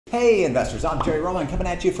Hey investors, I'm Jerry Romine coming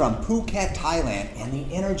at you from Phuket, Thailand, and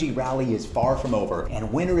the energy rally is far from over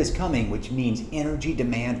and winter is coming, which means energy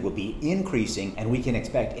demand will be increasing and we can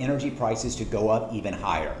expect energy prices to go up even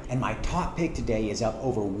higher. And my top pick today is up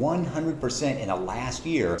over 100% in the last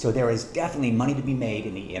year, so there is definitely money to be made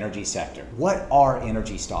in the energy sector. What are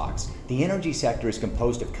energy stocks? The energy sector is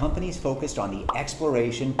composed of companies focused on the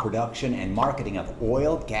exploration, production, and marketing of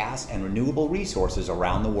oil, gas, and renewable resources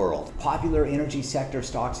around the world. Popular energy sector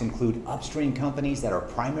stocks include upstream companies that are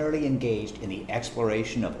primarily engaged in the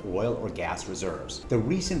exploration of oil or gas reserves. The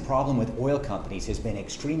recent problem with oil companies has been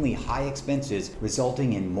extremely high expenses,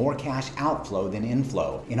 resulting in more cash outflow than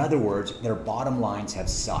inflow. In other words, their bottom lines have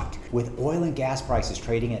sucked. With oil and gas prices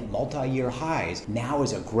trading at multi-year highs, now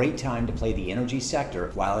is a great time to play the energy sector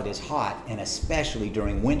while it is hot, and especially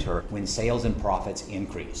during winter when sales and profits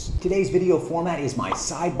increase. Today's video format is my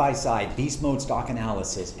side-by-side beast mode stock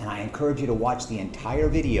analysis, and I encourage you to watch the entire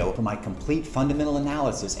video for my complete fundamental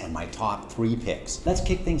analysis and my top 3 picks. Let's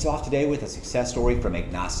kick things off today with a success story from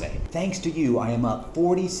Ignace. Thanks to you, I am up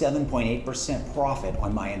 47.8% profit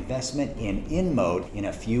on my investment in mode in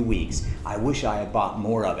a few weeks. I wish I had bought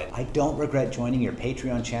more of it. I don't regret joining your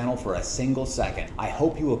Patreon channel for a single second. I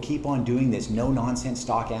hope you will keep on doing this no-nonsense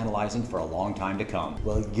stock analyzing for a long time to come.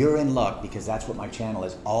 Well, you're in luck because that's what my channel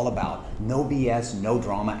is all about. No BS, no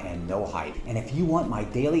drama, and no hype. And if you want my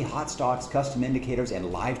daily hot stocks, custom indicators, and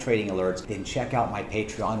live trading alerts, then check out my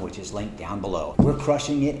Patreon, which is linked down below. We're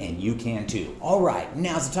crushing it and you can too. All right,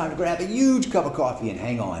 now's the time to grab a huge cup of coffee and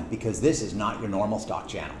hang on, because this is not your normal stock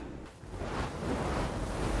channel.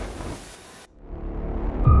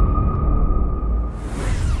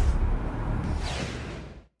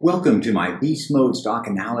 Welcome to my beast mode stock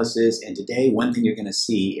analysis, and today one thing you're going to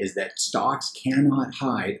see is that stocks cannot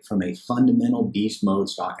hide from a fundamental beast mode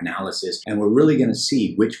stock analysis, and we're really going to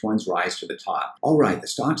see which ones rise to the top. All right, the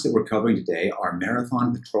stocks that we're covering today are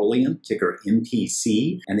Marathon Petroleum, ticker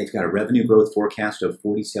MPC, and they've got a revenue growth forecast of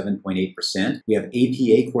 47.8%. We have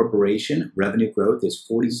APA Corporation, revenue growth is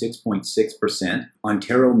 46.6%.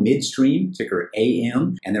 Antero Midstream, ticker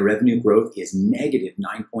AM, and their revenue growth is negative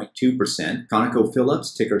 9.2%.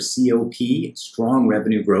 ConocoPhillips, ticker COP, strong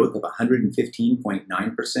revenue growth of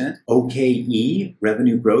 115.9%. OKE,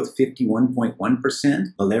 revenue growth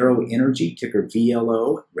 51.1%. Valero Energy, ticker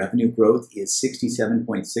VLO, revenue growth is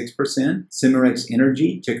 67.6%. Cimarex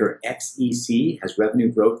Energy, ticker XEC, has revenue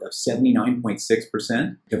growth of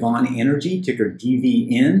 79.6%. Devon Energy, ticker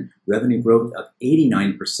DVN, revenue growth of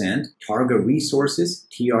 89%. Targa Resources,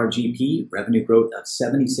 TRGP, revenue growth of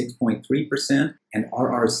 76.3%. And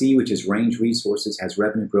RRC, which is Range Resources, has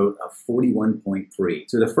revenue growth of 41.3%.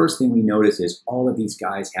 So the first thing we notice is all of these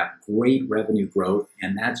guys have great revenue growth,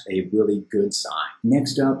 and that's a really good sign.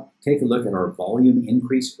 Next up, take a look at our volume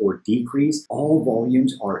increase or decrease. All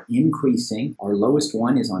volumes are increasing. Our lowest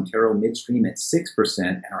one is Antero Midstream at 6%,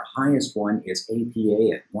 and our highest one is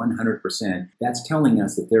APA at 100%. That's telling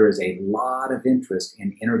us that there is a lot of interest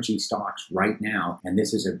in energy stocks right now, and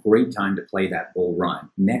this is a great time to play that bull run.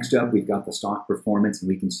 Next up, we've got the stock performance, and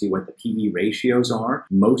we can see what the PE ratios are.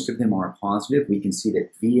 Most of them are positive. We can see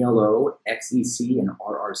that VLO, XEC, and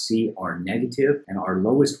RRC are negative, and our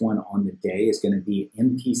lowest one on the day is going to be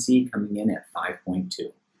MPC, coming in at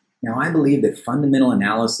 5.2. Now, I believe that fundamental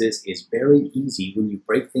analysis is very easy when you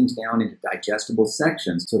break things down into digestible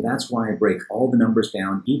sections, so that's why I break all the numbers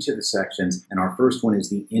down, each of the sections, and our first one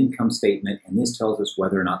is the income statement, and this tells us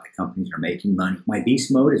whether or not the companies are making money. My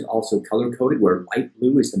beast mode is also color-coded, where light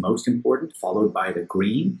blue is the most important, followed by the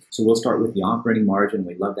green. So we'll start with the operating margin.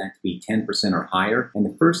 We'd love that to be 10% or higher, and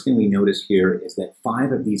the first thing we notice here is that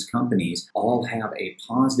 5 of these companies all have a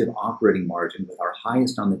positive operating margin, with our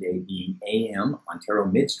highest on the day being AM, Antero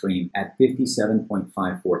Midstream, at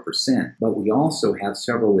 57.54%. But we also have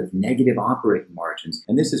several with negative operating margins.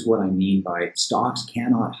 And this is what I mean by stocks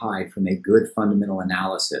cannot hide from a good fundamental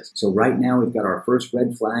analysis. So right now we've got our first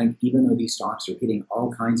red flag. Even though these stocks are hitting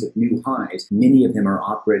all kinds of new highs, many of them are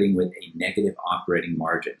operating with a negative operating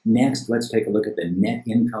margin. Next, let's take a look at the net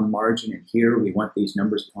income margin. And here we want these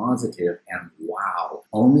numbers positive. And wow,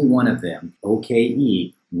 only one of them,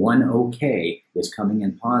 OKE, one OK, is coming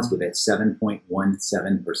in positive at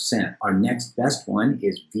 7.17%. Our next best one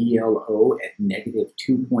is VLO at negative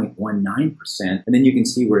 2.19%. And then you can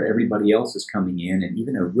see where everybody else is coming in, and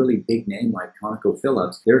even a really big name like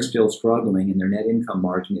ConocoPhillips, they're still struggling, and their net income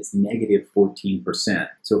margin is negative 14%.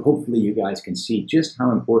 So hopefully you guys can see just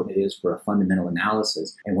how important it is for a fundamental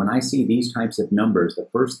analysis. And when I see these types of numbers, the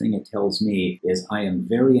first thing it tells me is I am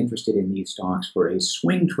very interested in these stocks for a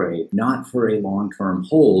swing trade, not for a long-term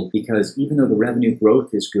hold, because even though the revenue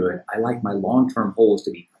growth is good, I like my long-term holds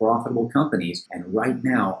to be profitable companies, and right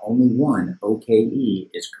now only one, OKE,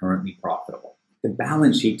 is currently profitable. The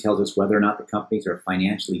balance sheet tells us whether or not the companies are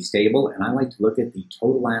financially stable, and I like to look at the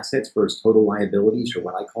total assets versus total liabilities, or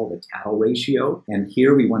what I call the tattle ratio. And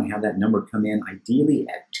here we want to have that number come in ideally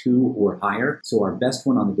at 2 or higher. So our best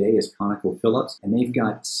one on the day is ConocoPhillips, and they've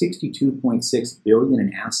got $62.6 billion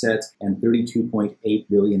in assets and $32.8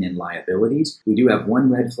 billion in liabilities. We do have one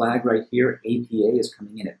red flag right here. APA is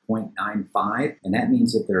coming in at 0.95, and that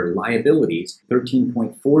means that their liabilities,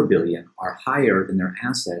 $13.4 billion, are higher than their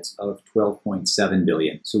assets of $12.7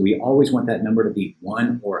 billion. So we always want that number to be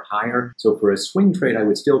 1 or higher. So for a swing trade, I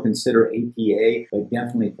would still consider APA, but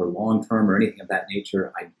definitely for long term or anything of that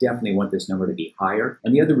nature, I definitely want this number to be higher.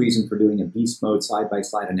 And the other reason for doing a beast mode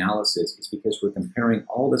side-by-side analysis is because we're comparing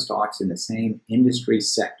all the stocks in the same industry,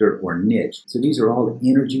 sector, or niche. So these are all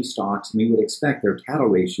energy stocks, and we would expect their tattle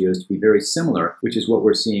ratios to be very similar, which is what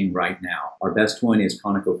we're seeing right now. Our best one is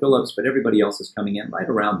ConocoPhillips, but everybody else is coming in right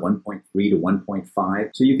around 1.3 to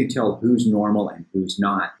 1.5. So you can tell who's normal and who's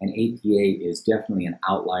not. And APA is definitely an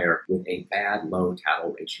outlier with a bad low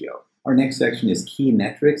tattle ratio. Our next section is key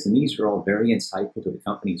metrics, and these are all very insightful to the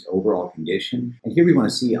company's overall condition. And here we want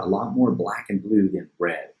to see a lot more black and blue than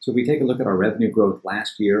red. So if we take a look at our revenue growth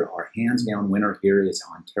last year, our hands-down winner here is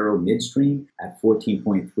Antero Midstream at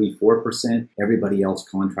 14.34%. Everybody else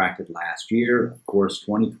contracted last year. Of course,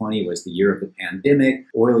 2020 was the year of the pandemic.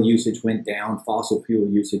 Oil usage went down, fossil fuel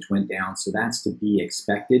usage went down, so that's to be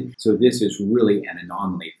expected. So this is really an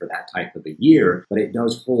anomaly for that type of a year, but it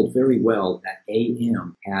does hold very well that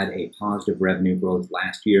AM had a positive revenue growth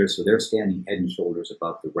last year, so they're standing head and shoulders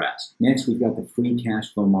above the rest. Next, we've got the free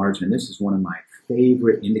cash flow margin, and this is one of my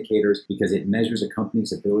favorite indicators because it measures a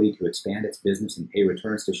company's ability to expand its business and pay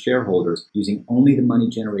returns to shareholders using only the money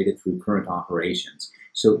generated through current operations.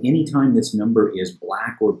 So anytime this number is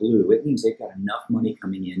black or blue, it means they've got enough money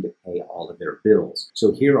coming in to pay all of their bills.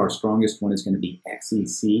 So here our strongest one is going to be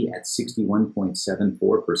XEC at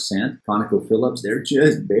 61.74%. ConocoPhillips, they're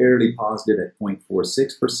just barely positive at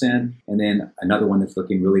 0.46%. And then another one that's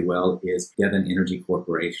looking really well is Devon Energy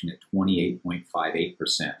Corporation at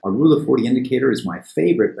 28.58%. Our Rule of 40 indicator is my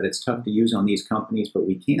favorite, but it's tough to use on these companies. But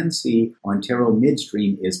we can see Antero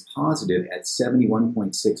Midstream is positive at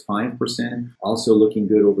 71.65%. Also looking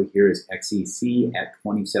good over here is XEC at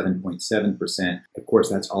 27.7%. Of course,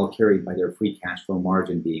 that's all carried by their free cash flow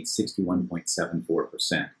margin being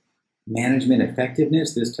 61.74%. Management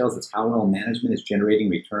effectiveness, this tells us how well management is generating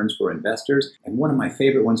returns for investors. And one of my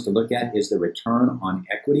favorite ones to look at is the return on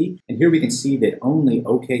equity. And here we can see that only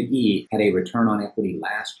OKE had a return on equity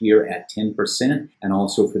last year at 10%. And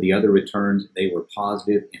also for the other returns, they were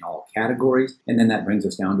positive in all categories. And then that brings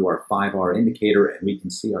us down to our 5R indicator. And we can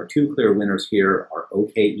see our two clear winners here are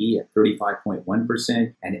OKE at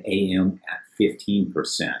 35.1% and AM at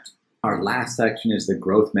 15%. Our last section is the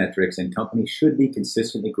growth metrics, and companies should be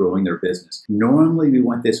consistently growing their business. Normally, we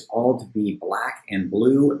want this all to be black and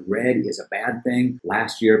blue. Red is a bad thing.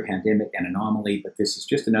 Last year, pandemic and anomaly, but this is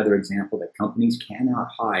just another example that companies cannot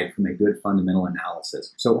hide from a good fundamental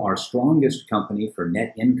analysis. So our strongest company for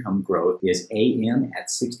net income growth is AM at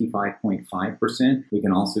 65.5%. We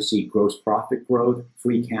can also see gross profit growth,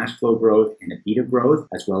 free cash flow growth, and EBITDA growth,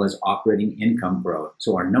 as well as operating income growth.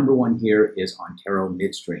 So our number one here is Antero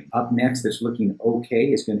Midstream. Up next, that's looking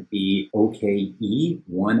okay is going to be OKE,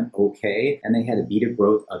 one OK, and they had a EBITDA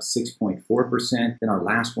growth of 6.4%. Then our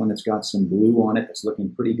last one that's got some blue on it that's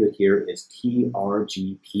looking pretty good here is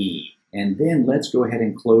TRGP. And then let's go ahead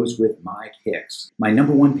and close with my picks. My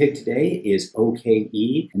number one pick today is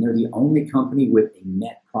OKE, and they're the only company with a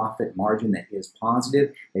net profit margin that is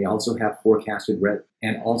positive. They also have forecasted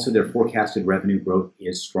their forecasted revenue growth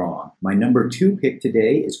is strong. My number two pick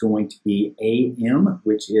today is going to be AM,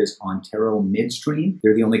 which is Antero Midstream.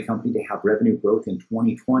 They're the only company to have revenue growth in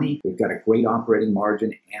 2020. They've got a great operating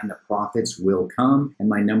margin and the profits will come. And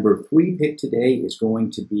my number three pick today is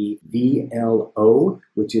going to be VLO,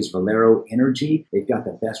 which is Valero Energy. They've got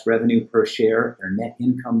the best revenue per share. Their net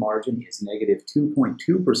income margin is negative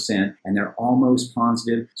 2.2%, and they're almost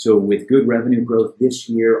positive. So with good revenue growth this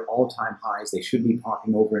year, all-time highs, they should be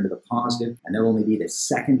popping over into the positive, and they'll only be the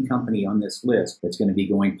second company on this list that's going to be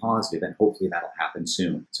going positive, and hopefully that'll happen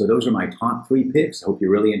soon. So those are my top three picks. I hope you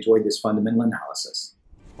really enjoyed this fundamental analysis.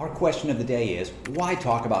 Our question of the day is, why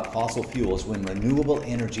talk about fossil fuels when renewable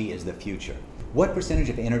energy is the future? What percentage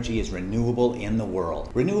of energy is renewable in the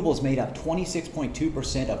world? Renewables made up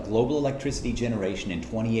 26.2% of global electricity generation in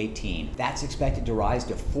 2018. That's expected to rise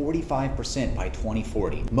to 45% by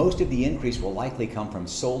 2040. Most of the increase will likely come from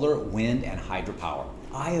solar, wind, and hydropower.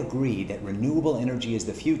 I agree that renewable energy is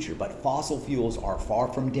the future, but fossil fuels are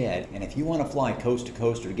far from dead, and if you want to fly coast to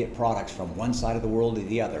coast or to get products from one side of the world to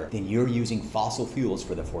the other, then you're using fossil fuels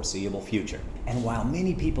for the foreseeable future. And while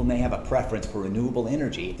many people may have a preference for renewable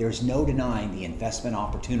energy, there's no denying the investment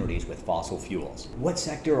opportunities with fossil fuels. What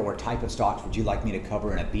sector or type of stocks would you like me to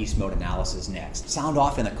cover in a beast mode analysis next? Sound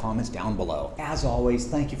off in the comments down below. As always,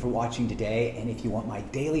 thank you for watching today, and if you want my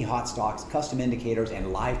daily hot stocks, custom indicators,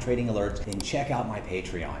 and live trading alerts, then check out my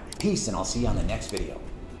Patreon. Peace, and I'll see you on the next video.